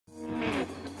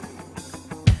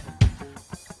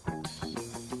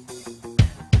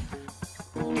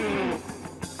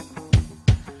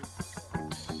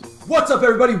What's up,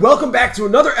 everybody? Welcome back to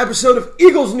another episode of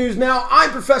Eagles News Now. I'm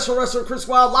professional wrestler Chris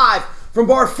Wilde, live from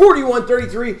bar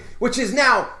 4133, which is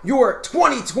now your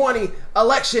 2020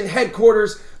 election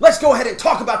headquarters. Let's go ahead and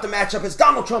talk about the matchup. It's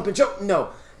Donald Trump and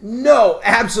Joe. No,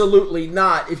 absolutely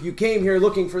not. If you came here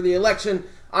looking for the election,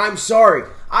 I'm sorry.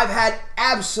 I've had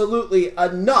absolutely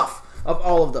enough of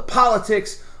all of the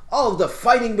politics, all of the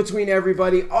fighting between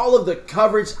everybody, all of the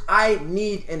coverage. I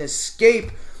need an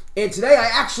escape. And today I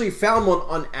actually found one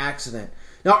on accident.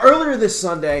 Now, earlier this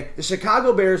Sunday, the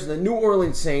Chicago Bears and the New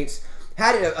Orleans Saints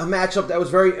had a matchup that was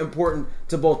very important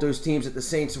to both those teams that the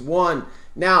Saints won.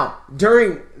 Now,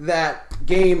 during that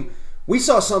game, we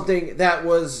saw something that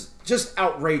was just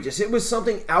outrageous. It was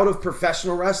something out of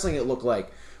professional wrestling, it looked like.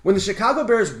 When the Chicago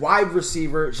Bears wide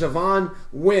receiver, Javon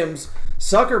Wims,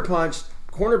 sucker punched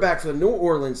cornerback for the New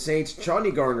Orleans Saints,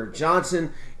 Johnny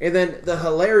Gardner-Johnson, and then the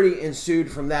hilarity ensued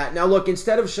from that. Now look,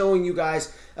 instead of showing you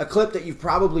guys a clip that you've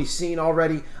probably seen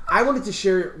already, I wanted to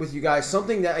share with you guys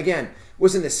something that, again,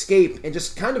 was an escape and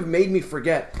just kind of made me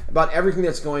forget about everything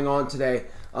that's going on today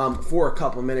for a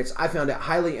couple minutes. I found it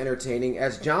highly entertaining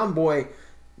as Jomboy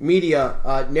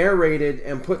Media narrated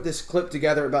and put this clip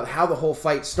together about how the whole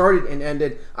fight started and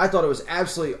ended. I thought it was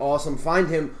absolutely awesome. Find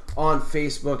him on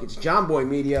Facebook. It's Jomboy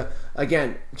Media.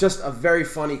 Again, just a very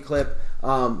funny clip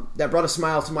that brought a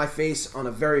smile to my face on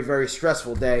a very, very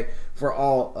stressful day for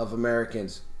all of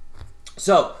Americans.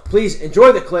 So please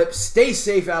enjoy the clip. Stay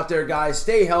safe out there, guys.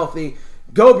 Stay healthy.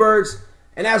 Go Birds.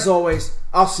 And as always,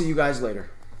 I'll see you guys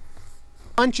later.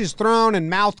 Punches thrown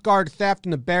and mouthguard theft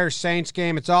in the Bears-Saints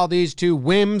game. It's all these two,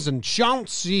 Wims and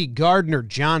Chauncey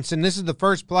Gardner-Johnson. This is the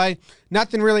first play.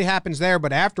 Nothing really happens there,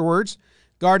 but afterwards,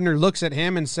 Gardner looks at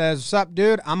him and says, "Sup,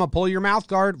 dude, I'm going to pull your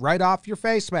mouthguard right off your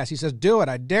face mask." He says, "Do it,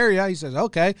 I dare you." He says,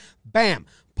 "Okay." Bam.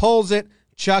 Pulls it,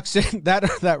 chucks it.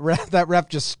 That ref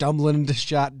just stumbling into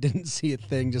shot, didn't see a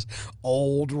thing. Just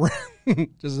old ref.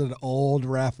 Just an old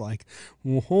ref like,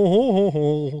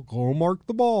 go mark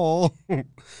the ball.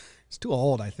 It's too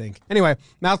old, I think. Anyway,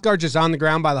 mouthguard just on the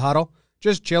ground by the huddle.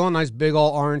 Just chilling. Nice big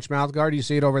old orange mouthguard. You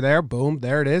see it over there. Boom.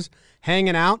 There it is.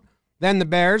 Hanging out. Then the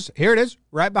Bears. Here it is.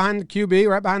 Right behind the QB.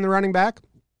 Right behind the running back.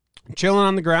 Chilling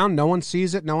on the ground. No one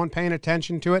sees it. No one paying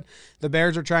attention to it. The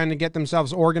Bears are trying to get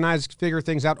themselves organized, figure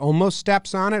things out. Almost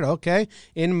steps on it. Okay.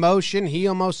 In motion. He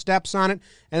almost steps on it.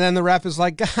 And then the ref is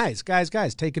like,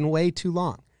 guys, taking way too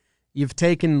long. You've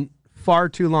taken far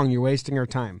too long. You're wasting our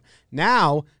time.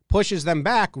 Now pushes them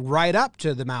back right up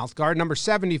to the mouthguard. Number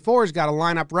 74's got to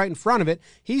line up right in front of it.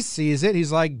 He sees it.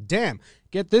 He's like, damn,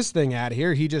 get this thing out of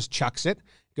here. He just chucks it,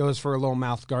 goes for a little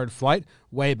mouthguard flight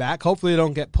way back. Hopefully they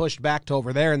don't get pushed back to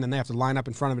over there, and then they have to line up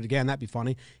in front of it again. That'd be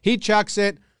funny. He chucks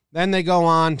it. Then they go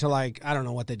on to, like, I don't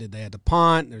know what they did. They had to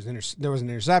punt. There was an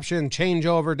interception,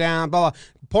 changeover down, blah, blah.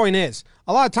 Point is,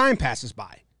 a lot of time passes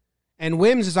by. And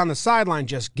Wims is on the sideline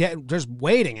just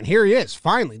waiting. And here he is,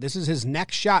 finally. This is his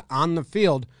next shot on the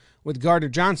field with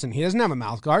Gardner-Johnson. He doesn't have a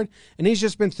mouth guard, and he's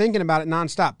just been thinking about it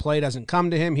nonstop. Play doesn't come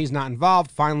to him. He's not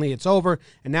involved. Finally, it's over,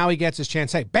 and now he gets his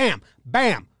chance. Hey, bam,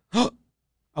 bam.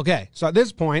 Okay, so at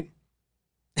this point,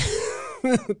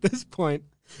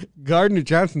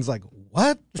 Gardner-Johnson's like,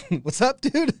 what? What's up,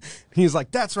 dude? He's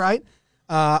like, that's right.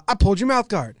 I pulled your mouth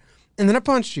guard. And then I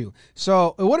punched you.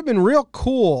 So it would have been real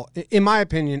cool, in my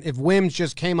opinion, if Wims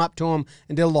just came up to him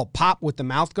and did a little pop with the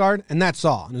mouth guard, and that's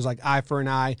all. And it was like, eye for an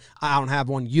eye. I don't have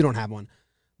one. You don't have one.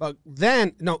 But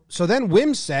then, no. So then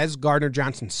Wims says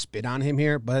Gardner-Johnson spit on him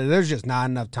here, but there's just not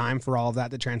enough time for all of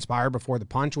that to transpire before the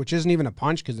punch, which isn't even a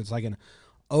punch because it's like an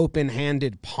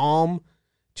open-handed palm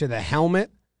to the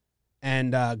helmet.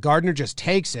 And Gardner just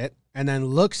takes it and then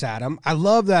looks at him. I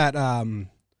love that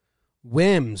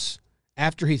Wims,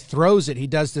 after he throws it, he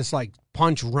does this, like,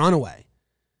 punch runaway.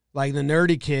 Like the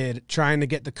nerdy kid trying to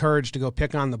get the courage to go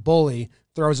pick on the bully,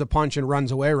 throws a punch and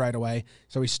runs away right away.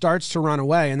 So he starts to run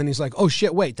away, and then he's like, oh,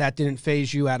 shit, wait, that didn't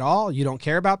faze you at all? You don't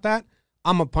care about that?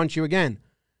 I'm going to punch you again.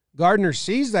 Gardner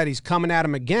sees that he's coming at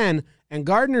him again, and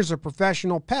Gardner's a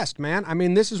professional pest, man. I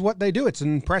mean, this is what they do. It's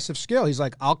an impressive skill. He's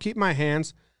like, I'll keep my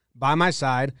hands by my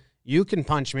side. You can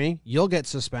punch me. You'll get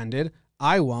suspended.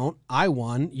 I won't. I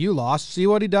won. You lost. See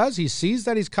what he does? He sees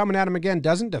that he's coming at him again,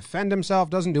 doesn't defend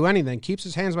himself, doesn't do anything, keeps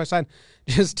his hands by his side,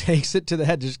 just takes it to the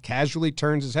head, just casually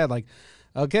turns his head like,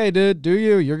 okay, dude, do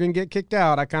you? You're going to get kicked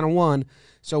out. I kind of won.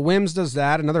 So Wims does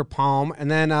that, another palm,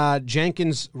 and then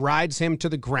Jenkins rides him to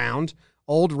the ground.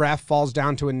 Old ref falls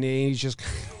down to a knee. He's just,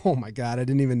 oh my God, I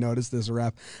didn't even notice this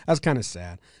ref. That's kind of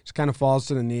sad. Just kind of falls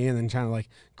to the knee and then kind of like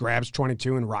grabs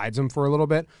 22 and rides him for a little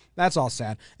bit. That's all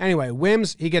sad. Anyway,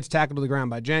 Wims, he gets tackled to the ground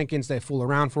by Jenkins. They fool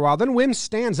around for a while. Then Wims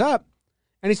stands up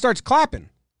and he starts clapping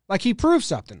like he proved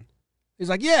something. He's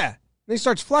like, yeah, And he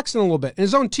starts flexing a little bit. And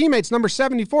his own teammates, number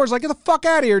 74, is like, get the fuck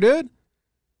out of here, dude.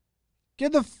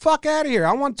 Get the fuck out of here.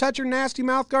 I don't want to touch your nasty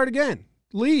mouth guard again.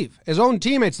 Leave. His own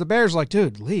teammates, the Bears, like,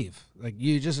 dude, leave. Like,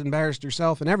 you just embarrassed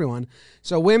yourself and everyone.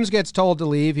 So Wims gets told to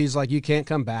leave. He's like, you can't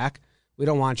come back. We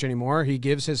don't want you anymore. He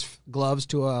gives his gloves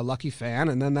to a lucky fan,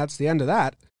 and then that's the end of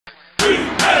that.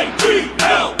 E-A-G-L-E-S,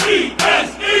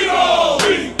 Eagles!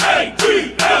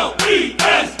 E-A-G-L-E-S,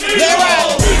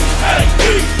 Eagles!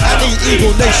 I need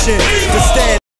Eagle Nation to stand